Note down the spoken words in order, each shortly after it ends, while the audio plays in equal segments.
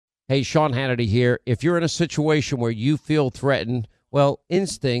Hey, Sean Hannity here. If you're in a situation where you feel threatened, well,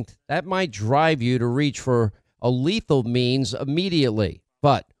 instinct, that might drive you to reach for a lethal means immediately.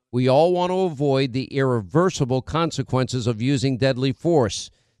 But we all want to avoid the irreversible consequences of using deadly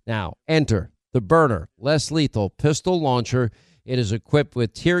force. Now, enter the Burner, less lethal pistol launcher. It is equipped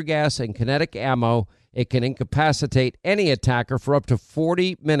with tear gas and kinetic ammo. It can incapacitate any attacker for up to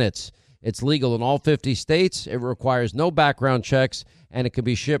 40 minutes. It's legal in all 50 states. It requires no background checks, and it can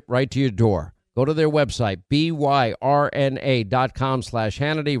be shipped right to your door. Go to their website,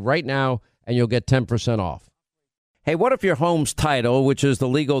 byrna.com/Hannity right now, and you'll get 10% off. Hey, what if your home's title, which is the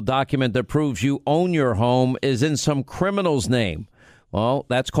legal document that proves you own your home, is in some criminal's name? Well,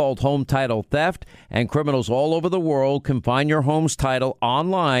 that's called home title theft, and criminals all over the world can find your home's title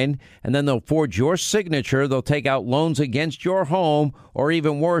online, and then they'll forge your signature. They'll take out loans against your home, or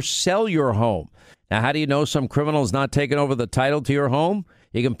even worse, sell your home. Now, how do you know some criminal is not taking over the title to your home?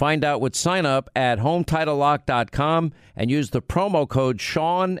 You can find out with sign up at HometitleLock.com and use the promo code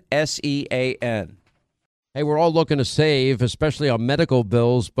Sean, SEAN. Hey, we're all looking to save, especially on medical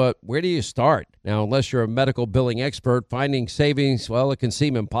bills, but where do you start? Now, unless you're a medical billing expert, finding savings, well, it can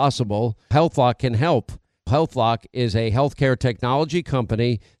seem impossible. HealthLock can help. HealthLock is a healthcare technology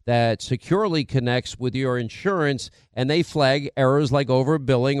company that securely connects with your insurance, and they flag errors like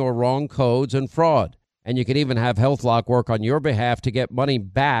overbilling or wrong codes and fraud. And you can even have HealthLock work on your behalf to get money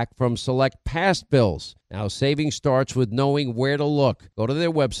back from select past bills. Now, saving starts with knowing where to look. Go to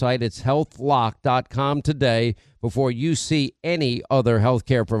their website. It's healthlock.com today before you see any other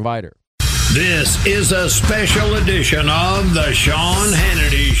healthcare provider. This is a special edition of The Sean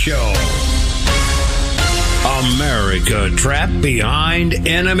Hannity Show. America trapped behind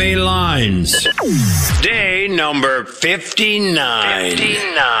enemy lines. Day number 59.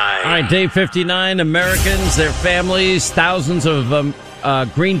 All right, day 59. Americans, their families, thousands of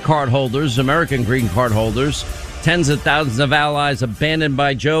green card holders, American green card holders, tens of thousands of allies abandoned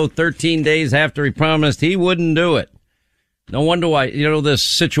by Joe 13 days after he promised he wouldn't do it. No wonder why, this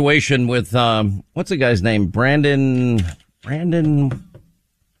situation with, what's the guy's name? Brandon,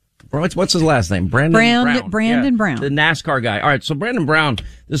 what's his last name? Brandon Brown. The NASCAR guy. All right, so Brandon Brown,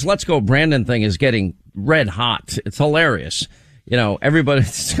 this Let's Go Brandon thing is getting red hot. It's hilarious.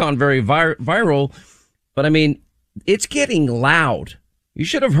 Everybody's gone very viral, but I mean, it's getting loud. You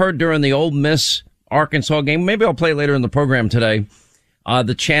should have heard during the Ole Miss Arkansas game. Maybe I'll play later in the program today.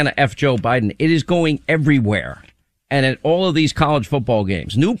 The chant of F. Joe Biden. It is going everywhere. And at all of these college football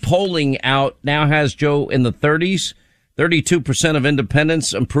games. New polling out now has Joe in the 30s. 32% of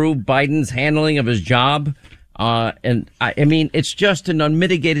independents approved Biden's handling of his job. And I mean, it's just an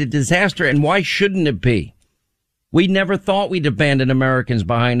unmitigated disaster. And why shouldn't it be? We never thought we'd abandon Americans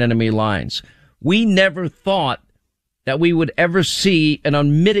behind enemy lines. We never thought that we would ever see an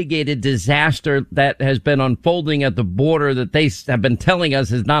unmitigated disaster that has been unfolding at the border that they have been telling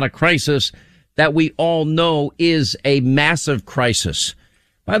us is not a crisis, that we all know is a massive crisis.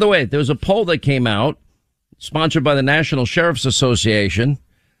 By the way, there was a poll that came out, sponsored by the National Sheriff's Association.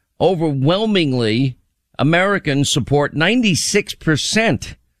 Overwhelmingly, Americans support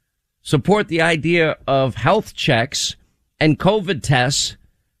 96% support the idea of health checks and COVID tests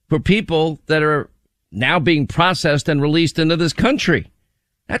for people that are now being processed and released into this country.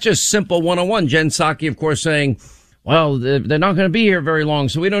 That's just simple 101. Jen Psaki, of course, saying, well, they're not going to be here very long,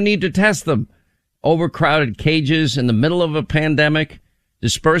 so we don't need to test them. Overcrowded cages in the middle of a pandemic,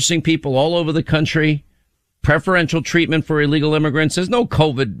 dispersing people all over the country, preferential treatment for illegal immigrants. There's no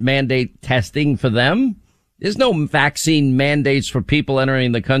COVID mandate testing for them. There's no vaccine mandates for people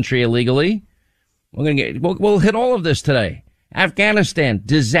entering the country illegally. We'll hit all of this today. Afghanistan,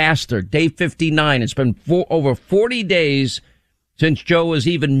 disaster, day 59. It's been over 40 days since Joe has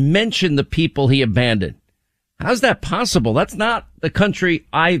even mentioned the people he abandoned. How's that possible? That's not the country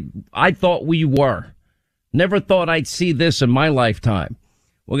I thought we were. Never thought I'd see this in my lifetime.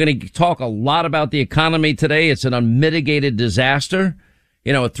 We're going to talk a lot about the economy today. It's an unmitigated disaster. A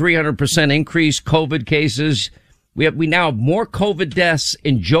 300% increase COVID cases. We now have more COVID deaths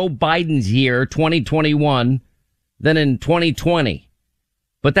in Joe Biden's year, 2021, than in 2020.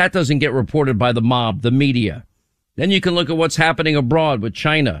 But that doesn't get reported by the mob, the media. Then you can look at what's happening abroad with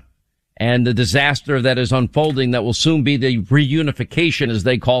China and the disaster that is unfolding that will soon be the reunification, as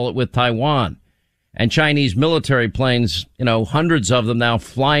they call it, with Taiwan. And Chinese military planes, hundreds of them now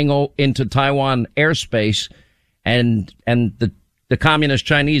flying into Taiwan airspace, and the communist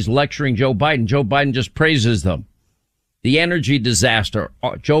Chinese lecturing Joe Biden. Joe Biden just praises them. The energy disaster.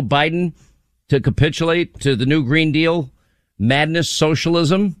 Joe Biden to capitulate to the new Green Deal, madness,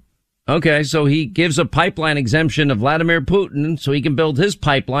 socialism. Okay, so he gives a pipeline exemption to Vladimir Putin so he can build his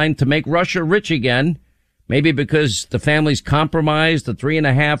pipeline to make Russia rich again. Maybe because the family's compromised the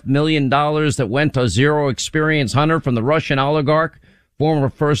 $3.5 million that went to a zero experience hunter from the Russian oligarch, former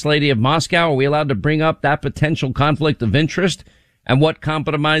First Lady of Moscow. Are we allowed to bring up that potential conflict of interest and what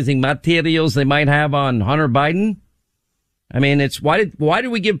compromising materials they might have on Hunter Biden? I mean, it's why did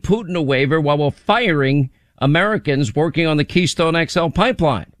we give Putin a waiver while we're firing Americans working on the Keystone XL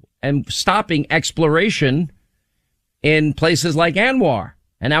pipeline and stopping exploration in places like Anwar?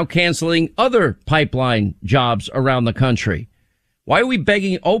 And now canceling other pipeline jobs around the country. Why are we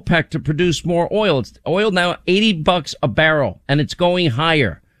begging OPEC to produce more oil? It's oil now $80 a barrel, and it's going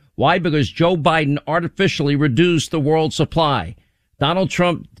higher. Why? Because Joe Biden artificially reduced the world supply. Donald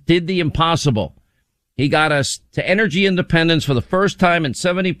Trump did the impossible. He got us to energy independence for the first time in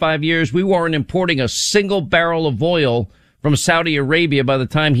 75 years. We weren't importing a single barrel of oil from Saudi Arabia by the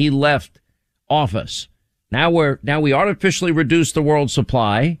time he left office. Now we artificially reduce the world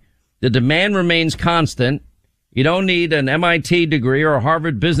supply. The demand remains constant. You don't need an MIT degree or a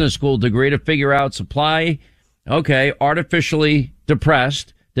Harvard Business School degree to figure out supply. Okay, artificially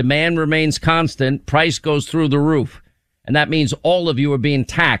depressed. Demand remains constant. Price goes through the roof. And that means all of you are being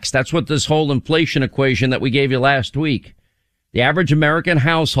taxed. That's what this whole inflation equation that we gave you last week. The average American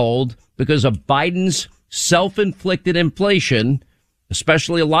household, because of Biden's self-inflicted inflation,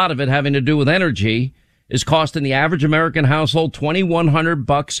 especially a lot of it having to do with energy, is costing the average American household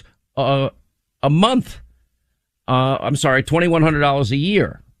 $2,100 a month. $2,100 a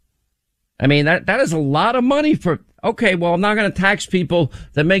year. I mean, that is a lot of money for, okay, well, I'm not going to tax people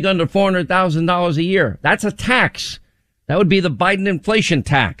that make under $400,000 a year. That's a tax. That would be the Biden inflation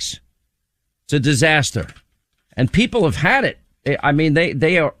tax. It's a disaster. And people have had it.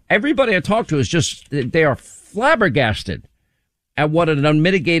 They are, everybody I talk to is just, they are flabbergasted at what an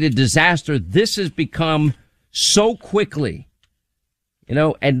unmitigated disaster this has become so quickly. You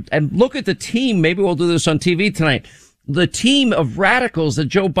know, and look at the team. Maybe we'll do this on TV tonight. The team of radicals that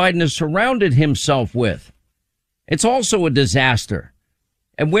Joe Biden has surrounded himself with. It's also a disaster.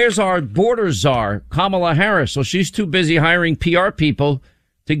 And where's our border czar, Kamala Harris? So she's too busy hiring PR people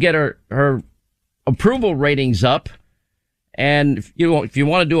to get her approval ratings up. And if you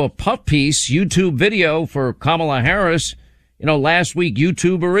want to do a puff piece, YouTube video for Kamala Harris, you know, last week,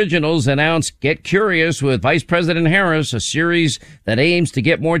 YouTube Originals announced Get Curious with Vice President Harris, a series that aims to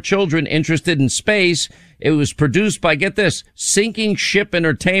get more children interested in space. It was produced by, get this, Sinking Ship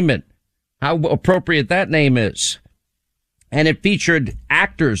Entertainment. How appropriate that name is. And it featured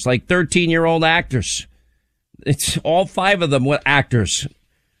actors, like 13-year-old actors. It's all 5 of them were actors,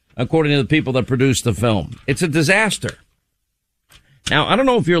 according to the people that produced the film. It's a disaster. Now, I don't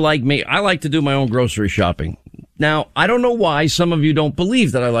know if you're like me. I like to do my own grocery shopping. Now, I don't know why some of you don't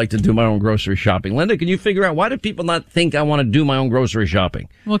believe that I like to do my own grocery shopping. Linda, can you figure out why do people not think I want to do my own grocery shopping?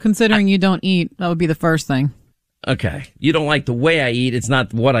 Well, considering you don't eat, that would be the first thing. Okay. You don't like the way I eat. It's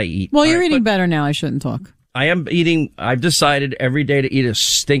not what I eat. Well, you're eating better now. I shouldn't talk. I am eating. I've decided every day to eat a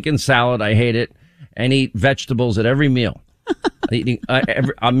stinking salad. I hate it. And eat vegetables at every meal.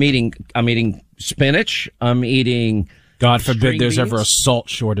 I'm eating spinach. I'm eating. God forbid there's ever a salt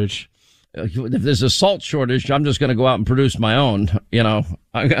shortage. If there's a salt shortage, I'm just going to go out and produce my own. You know,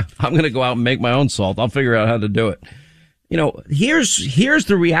 I'm going to go out and make my own salt. I'll figure out how to do it. You know, here's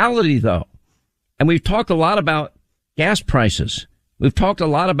the reality, though. And we've talked a lot about gas prices. We've talked a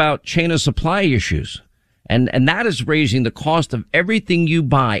lot about chain of supply issues. And that is raising the cost of everything you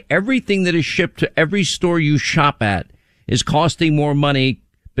buy. Everything that is shipped to every store you shop at is costing more money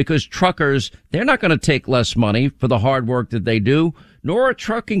because truckers, they're not going to take less money for the hard work that they do, nor are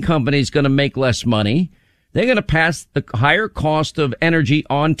trucking companies going to make less money. They're going to pass the higher cost of energy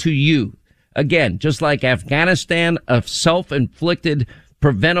on to you. Again, just like Afghanistan, a self-inflicted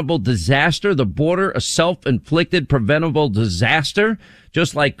preventable disaster, the border, a self-inflicted preventable disaster,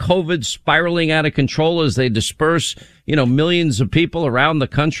 just like COVID spiraling out of control as they disperse, millions of people around the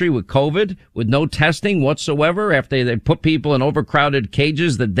country with COVID, with no testing whatsoever after they put people in overcrowded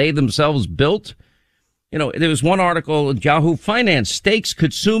cages that they themselves built. There was one article in Yahoo Finance, steaks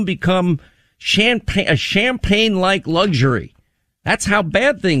could soon become a champagne-like luxury. That's how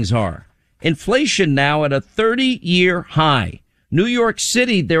bad things are. Inflation now at a 30-year high. New York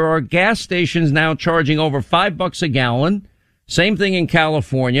City, there are gas stations now charging over $5 a gallon. Same thing in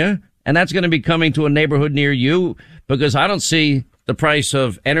California. And that's going to be coming to a neighborhood near you because I don't see the price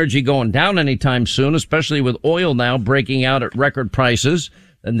of energy going down anytime soon, especially with oil now breaking out at record prices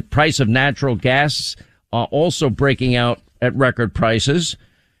and the price of natural gas also breaking out at record prices.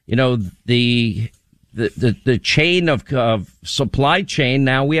 The chain of supply chain.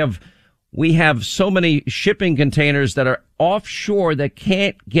 Now we have We have so many shipping containers that are offshore that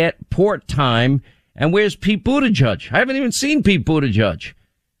can't get port time. And where's Pete Buttigieg? I haven't even seen Pete Buttigieg.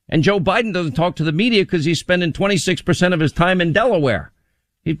 And Joe Biden doesn't talk to the media because he's spending 26% of his time in Delaware.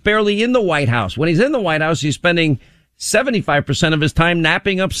 He's barely in the White House. When he's in the White House, he's spending 75% of his time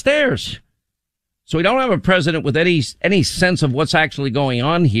napping upstairs. So we don't have a president with any sense of what's actually going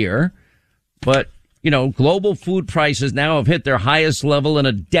on here. But, global food prices now have hit their highest level in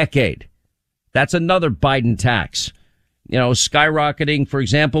a decade. That's another Biden tax. Skyrocketing, for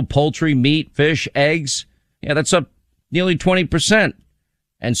example, poultry, meat, fish, eggs. Yeah, that's up nearly 20%.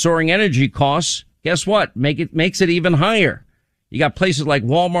 And soaring energy costs, guess what? Makes it even higher. You got places like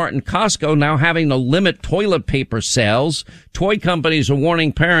Walmart and Costco now having to limit toilet paper sales. Toy companies are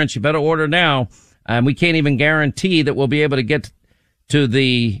warning parents, you better order now. And we can't even guarantee that we'll be able to get you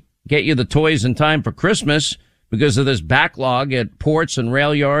the toys in time for Christmas because of this backlog at ports and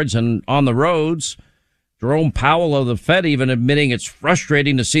rail yards and on the roads. Jerome Powell of the Fed even admitting it's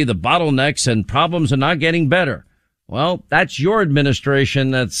frustrating to see the bottlenecks and problems are not getting better. Well, that's your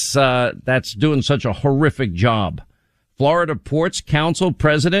administration that's doing such a horrific job. Florida Ports Council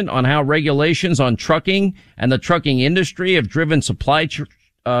president on how regulations on trucking and the trucking industry have driven supply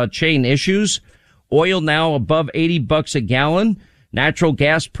chain issues. Oil now above $80 a gallon. Natural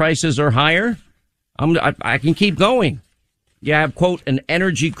gas prices are higher. I can keep going. You have, quote, an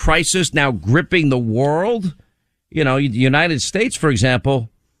energy crisis now gripping the world. The United States, for example,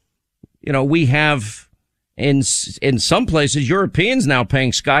 we have in some places, Europeans now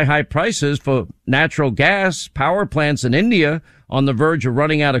paying sky high prices for natural gas, power plants in India on the verge of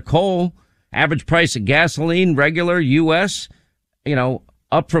running out of coal. Average price of gasoline, regular U.S.,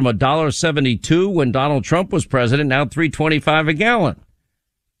 up from $1.72 when Donald Trump was president, now $3.25 a gallon.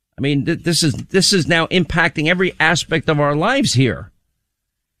 I mean, this is now impacting every aspect of our lives here.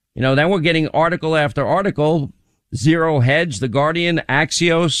 Then we're getting article after article, Zero Hedge, The Guardian,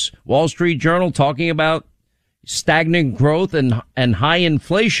 Axios, Wall Street Journal talking about stagnant growth and high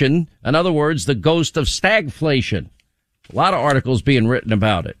inflation. In other words, the ghost of stagflation. A lot of articles being written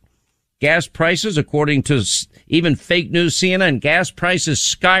about it. Gas prices, according to even fake news CNN, gas prices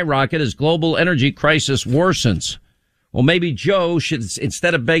skyrocket as global energy crisis worsens. Well, maybe Joe should,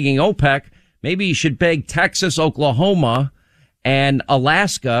 instead of begging OPEC, maybe he should beg Texas, Oklahoma, and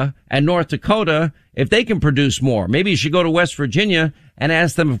Alaska and North Dakota if they can produce more. Maybe you should go to West Virginia and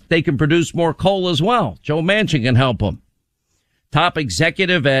ask them if they can produce more coal as well. Joe Manchin can help them. Top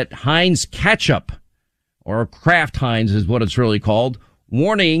executive at Heinz Ketchup, or Kraft Heinz is what it's really called,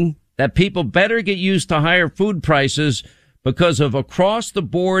 warning that people better get used to higher food prices because of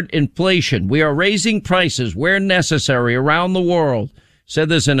across-the-board inflation. We are raising prices where necessary around the world. Said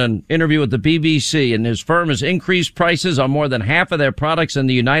this in an interview with the BBC, and his firm has increased prices on more than half of their products in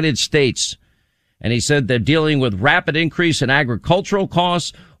the United States. And he said they're dealing with rapid increase in agricultural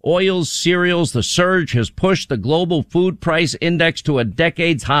costs, oils, cereals. The surge has pushed the global food price index to a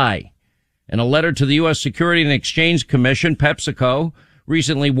decade's high. In a letter to the U.S. Security and Exchange Commission, PepsiCo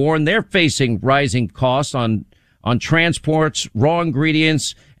recently warned they're facing rising costs on transports, raw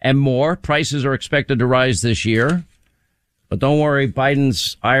ingredients, and more. Prices are expected to rise this year. But don't worry,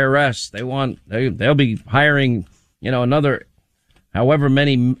 Biden's IRS, they'll be hiring, another however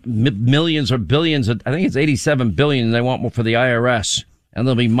many millions or billions. I think it's 87 billion they want more for the IRS. And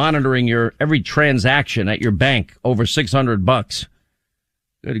they'll be monitoring your every transaction at your bank over $600.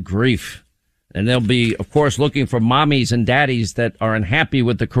 Good grief. And they'll be, of course, looking for mommies and daddies that are unhappy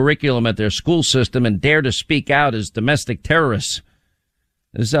with the curriculum at their school system and dare to speak out as domestic terrorists.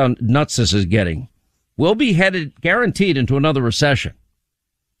 This is how nuts this is getting. We'll be headed, guaranteed, into another recession.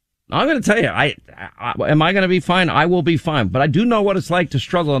 I'm going to tell you, am I going to be fine? I will be fine. But I do know what it's like to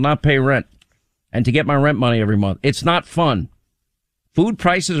struggle and not pay rent and to get my rent money every month. It's not fun. Food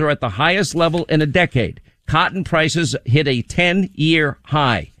prices are at the highest level in a decade. Cotton prices hit a 10-year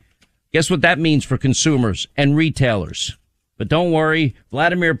high. Guess what that means for consumers and retailers? But don't worry,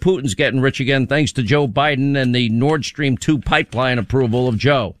 Vladimir Putin's getting rich again thanks to Joe Biden and the Nord Stream 2 pipeline approval of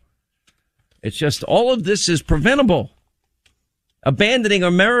Joe. It's just all of this is preventable. Abandoning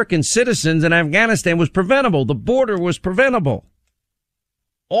American citizens in Afghanistan was preventable. The border was preventable.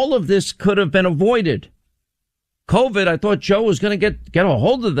 All of this could have been avoided. COVID, I thought Joe was going to get a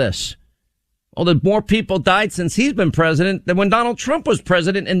hold of this. Well, the more people died since he's been president than when Donald Trump was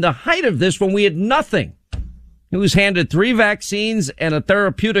president in the height of this when we had nothing. He was handed 3 vaccines and a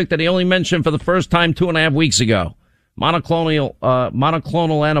therapeutic that he only mentioned for the first time 2.5 weeks ago.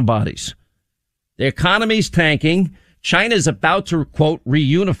 Monoclonal antibodies. The economy's tanking. China's about to, quote,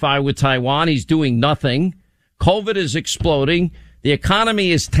 reunify with Taiwan. He's doing nothing. COVID is exploding. The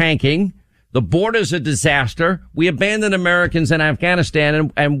economy is tanking. The border's a disaster. We abandoned Americans in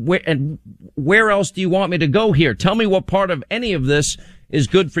Afghanistan. And where else do you want me to go here? Tell me what part of any of this is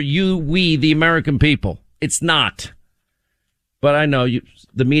good for you, we, the American people. It's not. But I know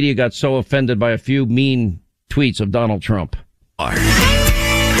the media got so offended by a few mean tweets of Donald Trump.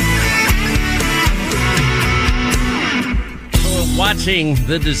 Watching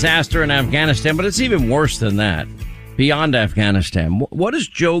the disaster in Afghanistan, but it's even worse than that. Beyond Afghanistan, what is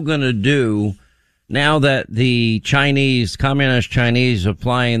Joe going to do now that the communist Chinese are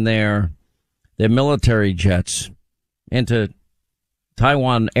flying their military jets into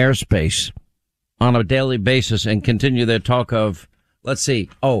Taiwan airspace on a daily basis and continue their talk of,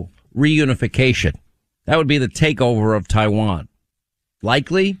 reunification? That would be the takeover of Taiwan.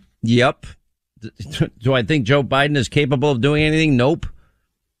 Likely? Yep. Do I think Joe Biden is capable of doing anything? Nope.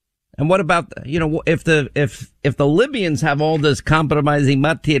 And what about, if the Libyans have all this compromising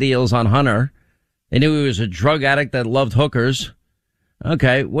materials on Hunter, they knew he was a drug addict that loved hookers.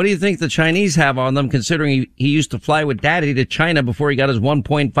 Okay. What do you think the Chinese have on them, considering he used to fly with daddy to China before he got his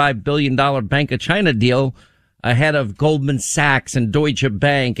 $1.5 billion Bank of China deal ahead of Goldman Sachs and Deutsche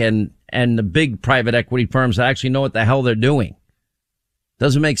Bank and the big private equity firms that actually know what the hell they're doing?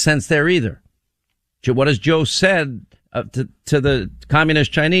 Doesn't make sense there either. What has Joe said to the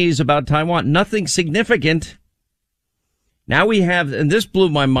communist Chinese about Taiwan? Nothing significant. Now we have, and this blew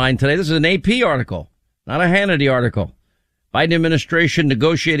my mind today, this is an AP article, not a Hannity article. Biden administration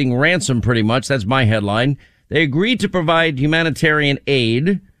negotiating ransom, pretty much. That's my headline. They agreed to provide humanitarian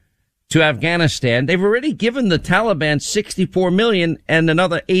aid to Afghanistan. They've already given the Taliban $64 million and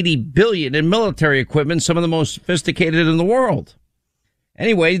another $80 billion in military equipment, some of the most sophisticated in the world.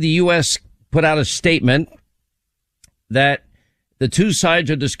 Anyway, the U.S. put out a statement that the two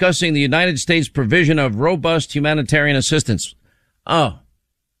sides are discussing the United States provision of robust humanitarian assistance. Oh,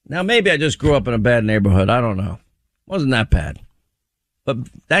 now maybe I just grew up in a bad neighborhood. I don't know. Wasn't that bad. But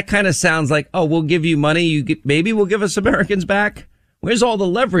that kind of sounds like, we'll give you money. Maybe we'll give us Americans back. Where's all the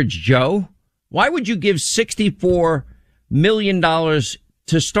leverage, Joe? Why would you give $64 million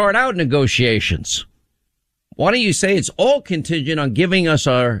to start out negotiations? Why don't you say it's all contingent on giving us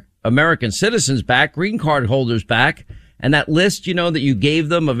our American citizens back, green card holders back, and that list, that you gave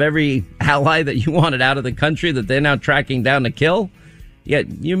them of every ally that you wanted out of the country that they're now tracking down to kill? Yeah,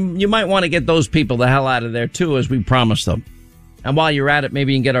 you might want to get those people the hell out of there too, as we promised them. And while you're at it,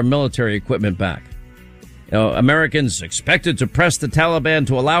 maybe you can get our military equipment back. Americans expected to press the Taliban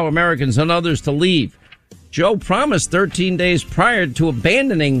to allow Americans and others to leave. Joe promised 13 days prior to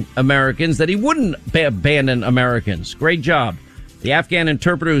abandoning Americans that he wouldn't abandon Americans. Great job. The Afghan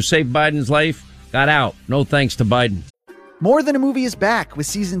interpreter who saved Biden's life got out. No thanks to Biden. More Than a Movie is back with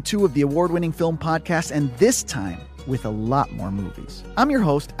season 2 of the award-winning film podcast, and this time with a lot more movies. I'm your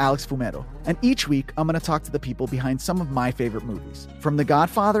host, Alex Fumero, and each week I'm going to talk to the people behind some of my favorite movies. From The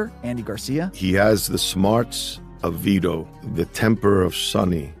Godfather, Andy Garcia. He has the smarts of Vito, the temper of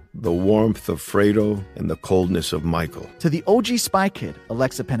Sonny, the warmth of Fredo, and the coldness of Michael. To the OG Spy Kid,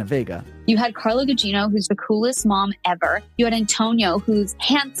 Alexa Penavega. You had Carla Gugino, who's the coolest mom ever. You had Antonio, who's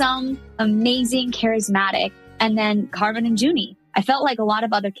handsome, amazing, charismatic. And then Carmen and Junie. I felt like a lot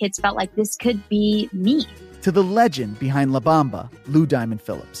of other kids felt like this could be me. To the legend behind La Bamba, Lou Diamond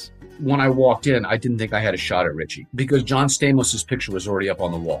Phillips. When I walked in, I didn't think I had a shot at Richie because John Stamos' picture was already up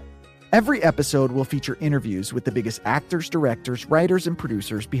on the wall. Every episode will feature interviews with the biggest actors, directors, writers, and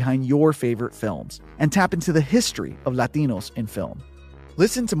producers behind your favorite films and tap into the history of Latinos in film.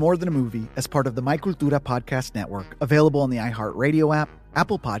 Listen to More Than a Movie as part of the My Cultura Podcast Network, available on the iHeartRadio app,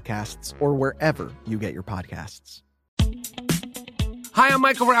 Apple Podcasts, or wherever you get your podcasts. Hi, I'm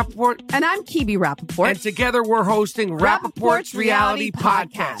Michael Rappaport. And I'm Kibi Rappaport. And together we're hosting Rappaport's Reality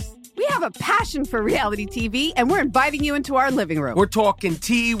Podcast. We have a passion for reality TV, and we're inviting you into our living room. We're talking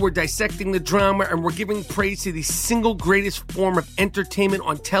tea, we're dissecting the drama, and we're giving praise to the single greatest form of entertainment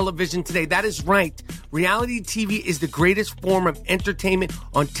on television today. That is right. Reality TV is the greatest form of entertainment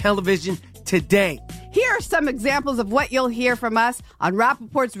on television today. Here are some examples of what you'll hear from us on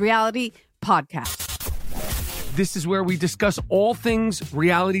Rappaport's Reality Podcast. This is where we discuss all things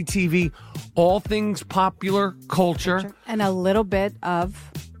reality TV, all things popular culture. And a little bit of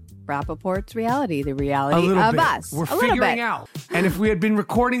Rappaport's reality, the reality of us. We're figuring out. And if we had been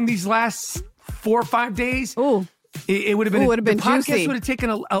recording these last 4 or 5 days, it would have been, the podcast juicy. would have taken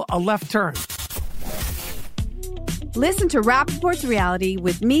a left turn. Listen to Rappaport's Reality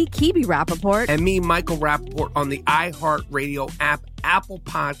with me, Kibi Rappaport. And me, Michael Rappaport, on the iHeartRadio app, Apple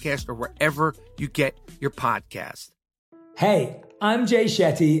Podcast, or wherever you get your podcast. Hey, I'm Jay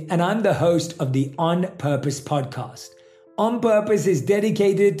Shetty, and I'm the host of the On Purpose podcast. On Purpose is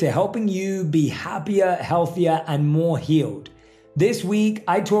dedicated to helping you be happier, healthier, and more healed. This week,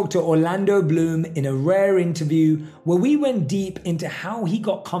 I talked to Orlando Bloom in a rare interview where we went deep into how he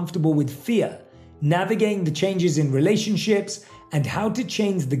got comfortable with fear, navigating the changes in relationships, and how to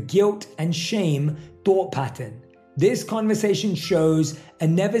change the guilt and shame thought pattern. This conversation shows a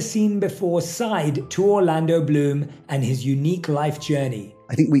never-seen-before side to Orlando Bloom and his unique life journey.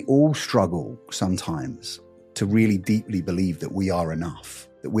 I think we all struggle sometimes to really deeply believe that we are enough,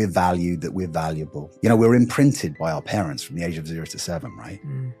 that we're valued, that we're valuable. You know, we're imprinted by our parents from the age of 0 to 7, right?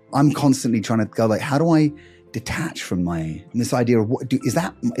 I'm constantly trying to go like, how do I detach from this idea of is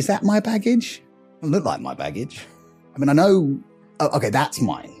that my baggage? It doesn't look like my baggage. I mean, I know, okay, that's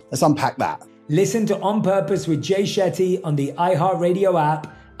mine. Let's unpack that. Listen to On Purpose with Jay Shetty on the iHeartRadio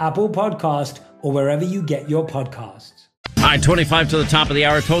app, Apple Podcast, or wherever you get your podcasts. All right, 25 to the top of the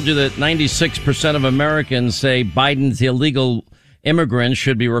hour. I told you that 96% of Americans say Biden's illegal immigrants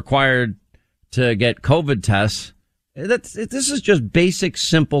should be required to get COVID tests. This is just basic,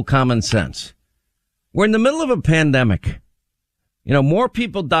 simple common sense. We're in the middle of a pandemic. You know, more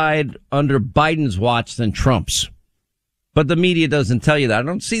people died under Biden's watch than Trump's. But the media doesn't tell you that. I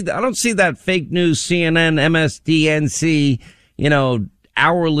don't see that fake news CNN, MSDNC,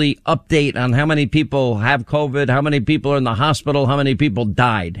 hourly update on how many people have COVID, how many people are in the hospital, how many people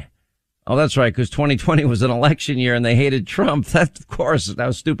died. Oh, that's right, because 2020 was an election year and they hated Trump. That, of course, that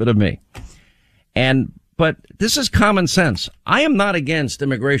was stupid of me. But this is common sense. I am not against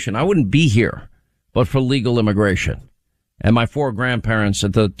immigration. I wouldn't be here but for legal immigration. And my 4 grandparents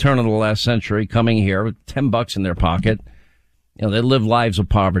at the turn of the last century coming here with $10 in their pocket. They live lives of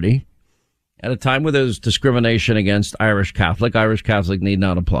poverty. At a time where there's discrimination against Irish Catholic need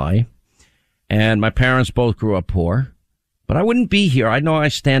not apply. And my parents both grew up poor. But I wouldn't be here. I know I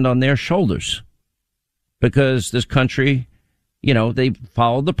stand on their shoulders. Because this country, they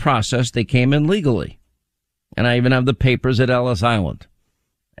followed the process. They came in legally. And I even have the papers at Ellis Island.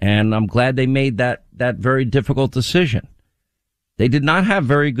 And I'm glad they made that very difficult decision. They did not have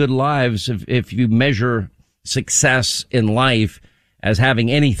very good lives if you measure success in life as having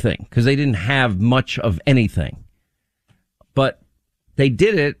anything, because they didn't have much of anything. But they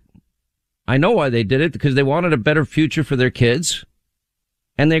did it. I know why they did it, because they wanted a better future for their kids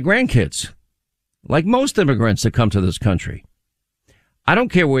and their grandkids, like most immigrants that come to this country. I don't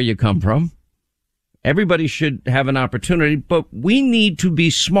care where you come from. Everybody should have an opportunity, but we need to be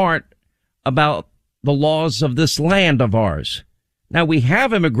smart about the laws of this land of ours. Now, we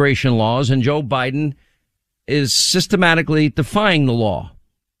have immigration laws, and Joe Biden is systematically defying the law.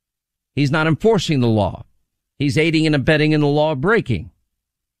 He's not enforcing the law. He's aiding and abetting in the law breaking.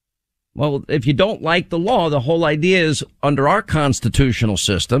 Well, if you don't like the law, the whole idea is under our constitutional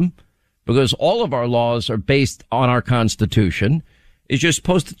system, because all of our laws are based on our Constitution, is you're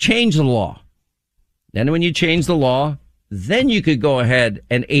supposed to change the law. Then when you change the law, then you could go ahead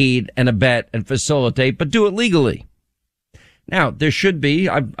and aid and abet and facilitate, but do it legally. Now, there should be,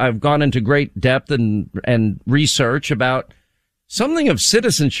 I've gone into great depth and research about something of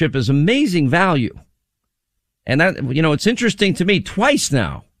citizenship is amazing value. And that, it's interesting to me, twice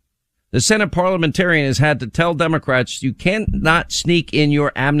now, the Senate parliamentarian has had to tell Democrats you cannot sneak in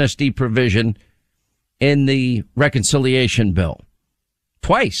your amnesty provision in the reconciliation bill.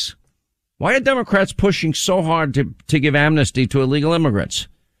 Twice. Why are Democrats pushing so hard to give amnesty to illegal immigrants?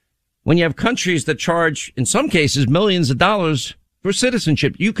 When you have countries that charge, in some cases, millions of dollars for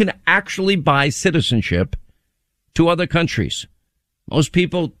citizenship, you can actually buy citizenship to other countries. Most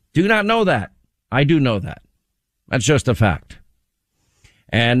people do not know that. I do know that. That's just a fact.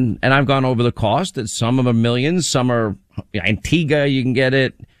 And I've gone over the cost. Some of them are millions. Some are Antigua, you can get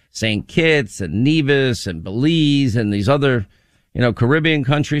it. St. Kitts and Nevis and Belize and these other, Caribbean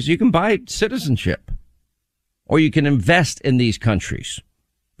countries. You can buy citizenship, or you can invest in these countries.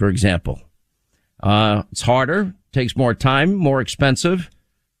 For example, it's harder, takes more time, more expensive.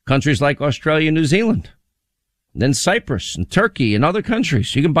 Countries like Australia and New Zealand, then Cyprus and Turkey and other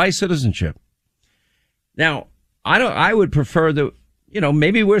countries, you can buy citizenship. Now, I would prefer that,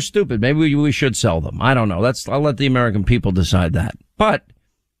 maybe we're stupid. Maybe we should sell them. I don't know. I'll let the American people decide that. But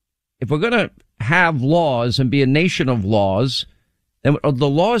if we're going to have laws and be a nation of laws, then the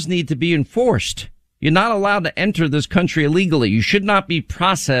laws need to be enforced. You're not allowed to enter this country illegally. You should not be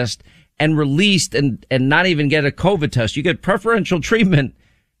processed and released and not even get a COVID test. You get preferential treatment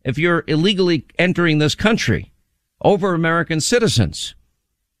if you're illegally entering this country over American citizens.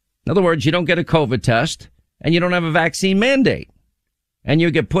 In other words, you don't get a COVID test and you don't have a vaccine mandate. And you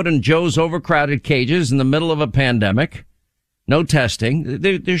get put in Joe's overcrowded cages in the middle of a pandemic. No testing.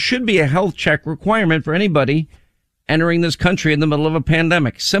 There should be a health check requirement for anybody entering this country in the middle of a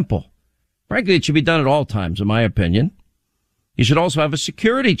pandemic. Simple. Frankly, it should be done at all times, in my opinion. You should also have a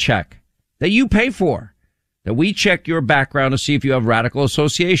security check that you pay for, that we check your background to see if you have radical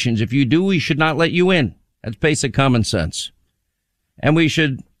associations. If you do, we should not let you in. That's basic common sense. And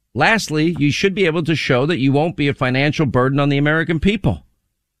lastly, you should be able to show that you won't be a financial burden on the American people.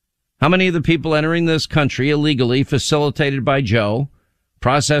 How many of the people entering this country illegally, facilitated by Joe,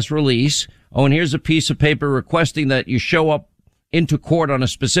 process release? Oh, and here's a piece of paper requesting that you show up into court on a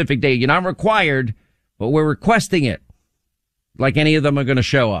specific day. You're not required, but we're requesting it. Like any of them are going to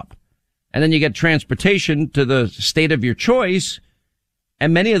show up. And then you get transportation to the state of your choice.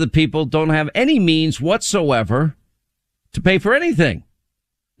 And many of the people don't have any means whatsoever to pay for anything.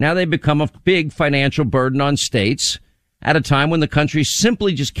 Now they become a big financial burden on states at a time when the country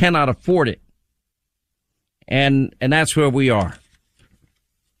simply just cannot afford it. And that's where we are.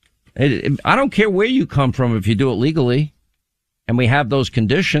 I don't care where you come from if you do it legally. And we have those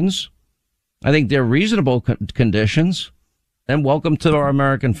conditions. I think they're reasonable conditions. Then welcome to our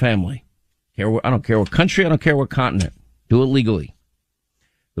American family. I don't care what country, I don't care what continent. Do it legally.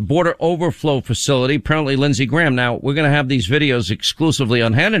 The border overflow facility, apparently Lindsey Graham. Now, we're going to have these videos exclusively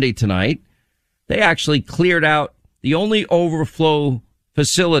on Hannity tonight. They actually cleared out the only overflow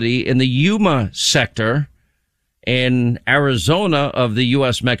facility in the Yuma sector in Arizona of the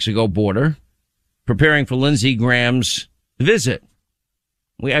U.S.-Mexico border, preparing for Lindsey Graham's visit.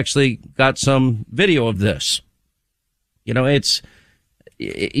 We actually got some video of this. You know,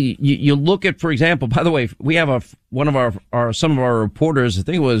 you look at, for example, by the way, we have some of our reporters, I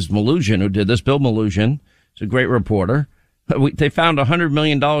think it was Malugin who did this, Bill Malugin. He's a great reporter. They found $100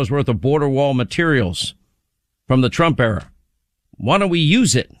 million worth of border wall materials from the Trump era. Why don't we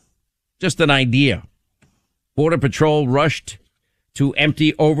use it? Just an idea. Border Patrol rushed to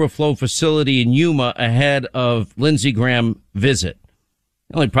empty overflow facility in Yuma ahead of Lindsey Graham visit.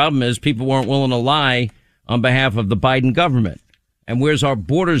 The only problem is people weren't willing to lie on behalf of the Biden government. And where's our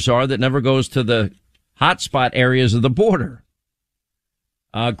border czar that never goes to the hotspot areas of the border?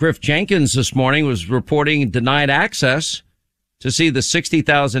 Griff Jenkins this morning was reporting denied access to see the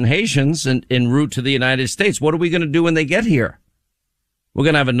 60,000 Haitians en route to the United States. What are we going to do when they get here? We're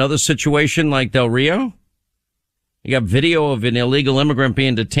going to have another situation like Del Rio? You got video of an illegal immigrant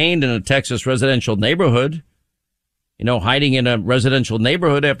being detained in a Texas residential neighborhood. You know, hiding in a residential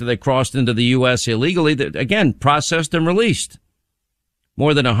neighborhood after they crossed into the U.S. illegally. Again, processed and released.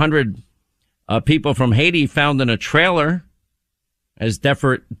 More than 100 people from Haiti found in a trailer as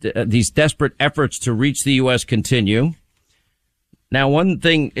these desperate efforts to reach the U.S. continue. Now, one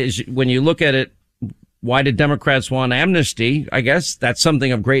thing is, when you look at it, why did Democrats want amnesty? I guess that's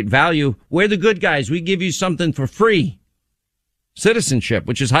something of great value. We're the good guys. We give you something for free. Citizenship,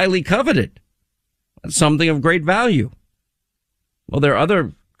 which is highly coveted. That's something of great value. Well, there are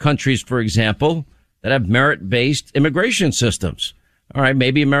other countries, for example, that have merit-based immigration systems. All right,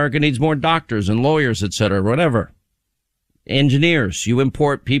 maybe America needs more doctors and lawyers, et cetera, whatever. Engineers. You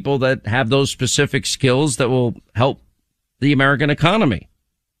import people that have those specific skills that will help the American economy.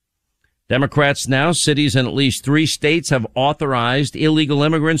 Democrats now, cities in at least 3 states have authorized illegal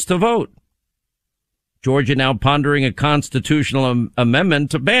immigrants to vote. Georgia now pondering a constitutional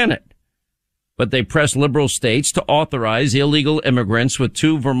amendment to ban it. But they press liberal states to authorize illegal immigrants, with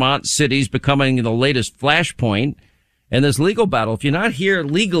 2 Vermont cities becoming the latest flashpoint in this legal battle. If you're not here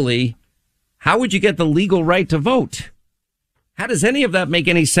legally, how would you get the legal right to vote? How does any of that make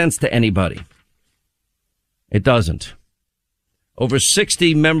any sense to anybody? It doesn't. Over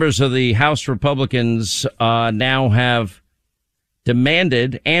 60 members of the House Republicans now have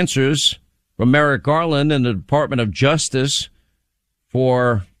demanded answers from Merrick Garland and the Department of Justice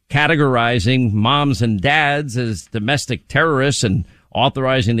for categorizing moms and dads as domestic terrorists and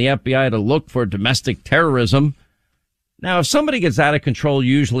authorizing the FBI to look for domestic terrorism. Now, if somebody gets out of control,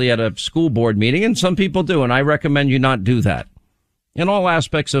 usually at a school board meeting, and some people do, and I recommend you not do that. In all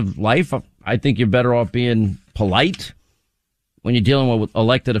aspects of life, I think you're better off being polite. When you're dealing with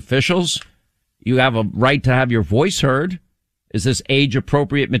elected officials, you have a right to have your voice heard. Is this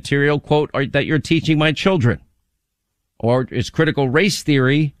age-appropriate material, quote, that you're teaching my children? Or is critical race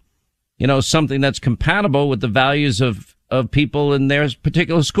theory, something that's compatible with the values of people in their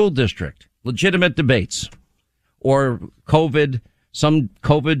particular school district? Legitimate debates. Or some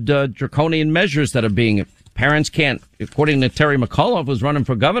COVID draconian measures that are being, parents can't, according to Terry McAuliffe, who's running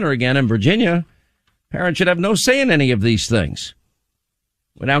for governor again in Virginia, parents should have no say in any of these things.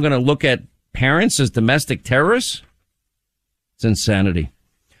 We're now going to look at parents as domestic terrorists? It's insanity.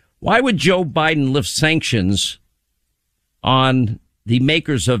 Why would Joe Biden lift sanctions on the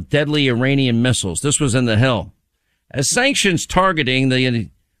makers of deadly Iranian missiles? This was in the Hill. as sanctions targeting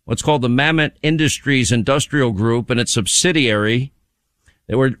what's called the Mammoth Industries Industrial Group and its subsidiary.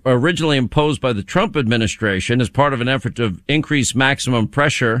 They were originally imposed by the Trump administration as part of an effort to increase maximum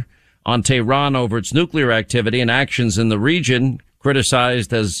pressure on Tehran over its nuclear activity and actions in the region,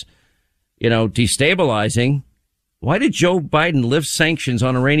 criticized as, destabilizing. Why did Joe Biden lift sanctions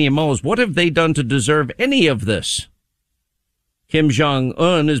on Iranian mullahs? What have they done to deserve any of this? Kim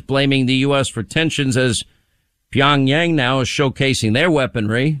Jong-un is blaming the U.S. for tensions as Pyongyang now is showcasing their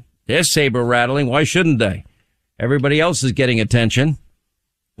weaponry. They're saber rattling. Why shouldn't they? Everybody else is getting attention.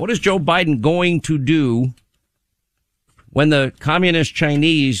 What is Joe Biden going to do when the communist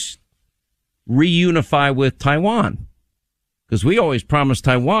Chinese reunify with Taiwan? Because we always promised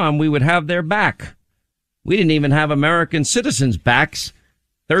Taiwan we would have their back. We didn't even have American citizens' backs.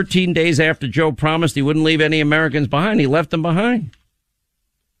 13 days after Joe promised he wouldn't leave any Americans behind, he left them behind.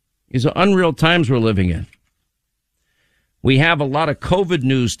 These are unreal times we're living in. We have a lot of COVID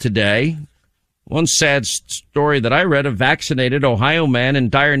news today. One sad story that I read, a vaccinated Ohio man in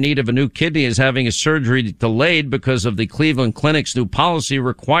dire need of a new kidney is having his surgery delayed because of the Cleveland Clinic's new policy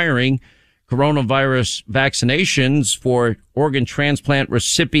requiring coronavirus vaccinations for organ transplant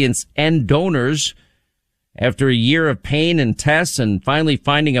recipients and donors. After a year of pain and tests and finally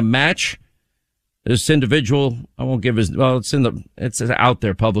finding a match, this individual, I won't give it's out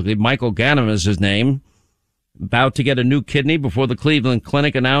there publicly. Michael Ganem is his name. About to get a new kidney before the Cleveland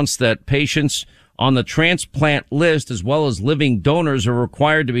Clinic announced that patients on the transplant list, as well as living donors, are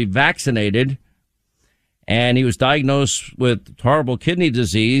required to be vaccinated. And he was diagnosed with horrible kidney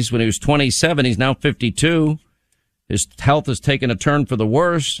disease when he was 27. He's now 52. His health has taken a turn for the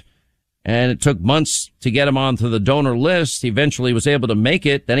worse. And it took months to get him onto the donor list. He eventually was able to make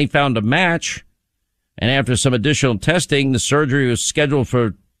it. Then he found a match. And after some additional testing, the surgery was scheduled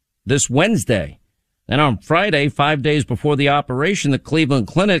for this Wednesday. And on Friday, 5 days before the operation, the Cleveland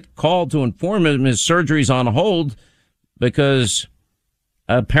Clinic called to inform him his surgery's on hold because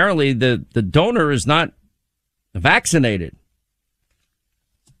apparently the donor is not vaccinated.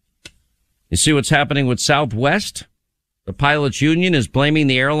 You see what's happening with Southwest? The pilots union is blaming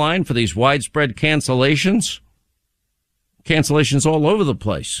the airline for these widespread cancellations. Cancellations all over the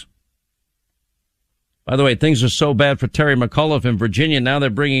place. By the way, things are so bad for Terry McAuliffe in Virginia. Now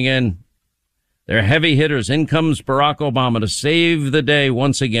they're bringing in their heavy hitters. In comes Barack Obama to save the day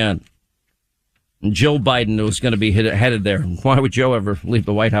once again. And Jill Biden was going to be headed there. Why would Joe ever leave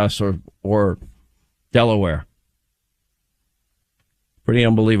the White House or Delaware? Pretty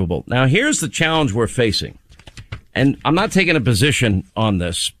unbelievable. Now, here's the challenge we're facing. And I'm not taking a position on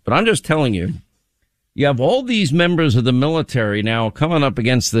this, but I'm just telling you, you have all these members of the military now coming up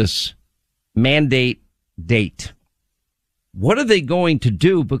against this mandate date. What are they going to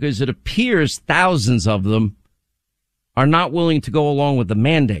do? Because it appears thousands of them are not willing to go along with the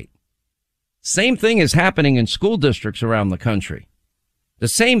mandate. Same thing is happening in school districts around the country. The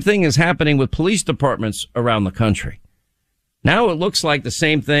same thing is happening with police departments around the country. Now it looks like the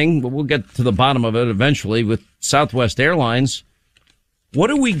same thing, but we'll get to the bottom of it eventually with Southwest Airlines. What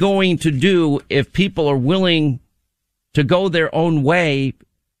are we going to do if people are willing to go their own way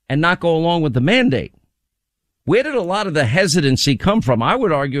and not go along with the mandate? Where did a lot of the hesitancy come from? I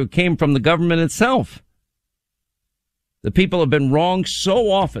would argue it came from the government itself. The people have been wrong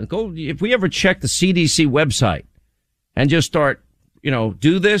so often. If we ever check the CDC website and just start,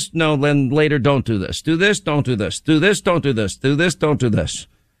 do this, no, then later don't do this. Do this, don't do this. Do this, don't do this. Do this, don't do this.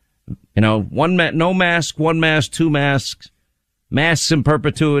 No mask, one mask, two masks, masks in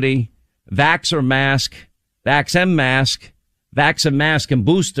perpetuity, vax or mask, vax and mask, vax and mask and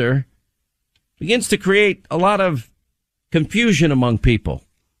booster, begins to create a lot of confusion among people.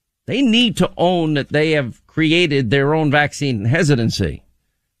 They need to own that they have created their own vaccine hesitancy.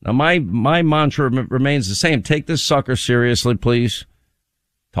 Now, my mantra remains the same. Take this sucker seriously, please.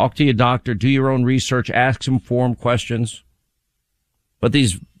 Talk to your doctor. Do your own research. Ask informed questions. But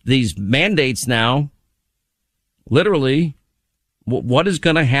these mandates now, literally, what is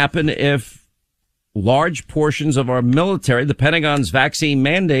going to happen if large portions of our military, the Pentagon's vaccine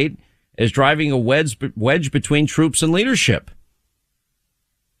mandate, is driving a wedge between troops and leadership?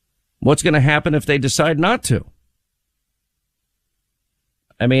 What's going to happen if they decide not to?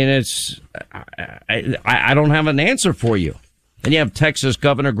 I mean, I don't have an answer for you. And you have Texas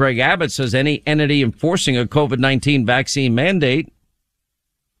Governor Greg Abbott says any entity enforcing a COVID-19 vaccine mandate,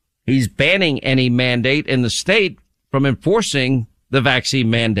 he's banning any mandate in the state from enforcing the vaccine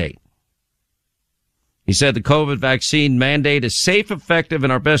mandate. He said the COVID vaccine mandate is safe, effective,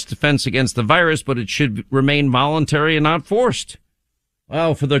 and our best defense against the virus, but it should remain voluntary and not forced.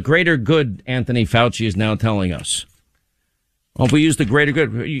 Well, for the greater good, Anthony Fauci is now telling us. Well, if we use the greater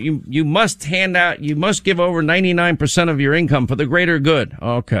good, you must hand out, you must give over 99% of your income for the greater good.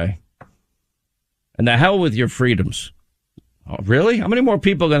 Okay. And the hell with your freedoms. Oh, really? How many more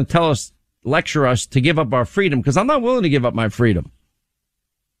people are going to lecture us to give up our freedom? Because I'm not willing to give up my freedom.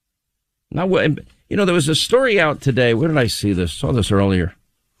 There was a story out today. Where did I see this? Saw this earlier.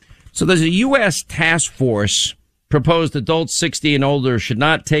 So there's a U.S. task force proposed adults 60 and older should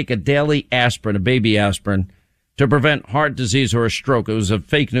not take a daily aspirin, a baby aspirin, to prevent heart disease or a stroke. It was a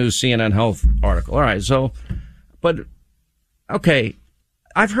fake news CNN Health article. All right. Okay.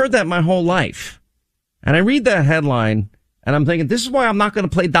 I've heard that my whole life. And I read that headline and I'm thinking, this is why I'm not going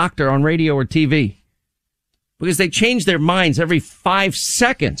to play doctor on radio or TV. Because they change their minds every 5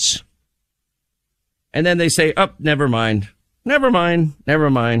 seconds. And then they say, never mind.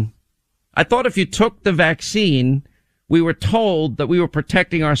 I thought if you took the vaccine, we were told that we were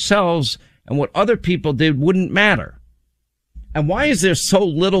protecting ourselves and what other people did wouldn't matter. And why is there so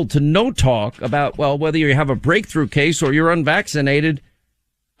little to no talk about, whether you have a breakthrough case or you're unvaccinated,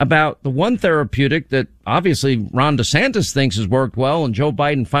 about the one therapeutic that obviously Ron DeSantis thinks has worked well and Joe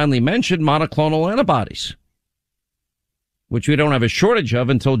Biden finally mentioned, monoclonal antibodies, which we don't have a shortage of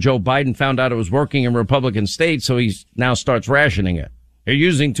until Joe Biden found out it was working in Republican states, so he now starts rationing it. They're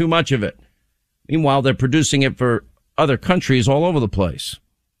using too much of it. Meanwhile, they're producing it for other countries all over the place.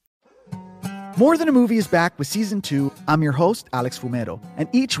 More Than a Movie is back with Season 2. I'm your host, Alex Fumero, and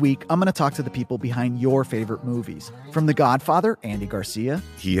each week I'm going to talk to the people behind your favorite movies. From The Godfather, Andy Garcia.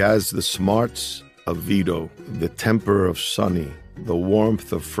 He has the smarts of Vito, the temper of Sonny, the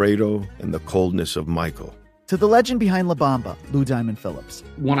warmth of Fredo, and the coldness of Michael. To the legend behind La Bamba, Lou Diamond Phillips.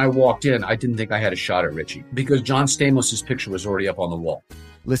 When I walked in, I didn't think I had a shot at Richie because John Stamos' picture was already up on the wall.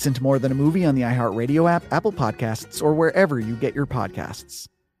 Listen to More Than a Movie on the iHeartRadio app, Apple Podcasts, or wherever you get your podcasts.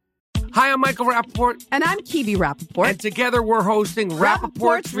 Hi, I'm Michael Rappaport. And I'm Kibi Rappaport. And together we're hosting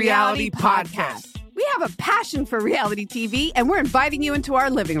Rappaport's Reality Podcast. We have a passion for reality TV, and we're inviting you into our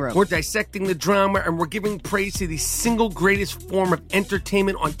living room. We're dissecting the drama, and we're giving praise to the single greatest form of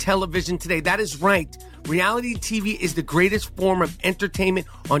entertainment on television today. That is right. Reality TV is the greatest form of entertainment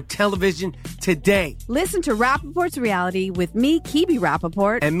on television today. Listen to Rappaport's Reality with me, Kibi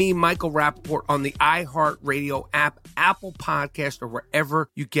Rappaport. And me, Michael Rappaport, on the iHeartRadio app, Apple Podcast, or wherever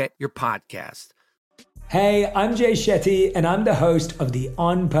you get your podcast. Hey, I'm Jay Shetty, and I'm the host of the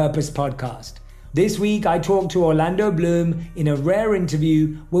On Purpose podcast. This week, I talked to Orlando Bloom in a rare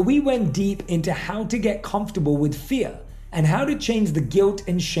interview where we went deep into how to get comfortable with fear and how to change the guilt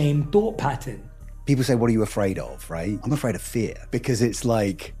and shame thought pattern. People say, what are you afraid of, right? I'm afraid of fear because it's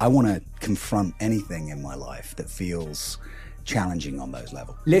like I want to confront anything in my life that feels challenging on those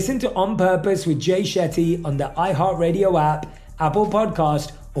levels. Listen to On Purpose with Jay Shetty on the iHeartRadio app, Apple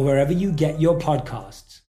Podcast, or wherever you get your podcasts.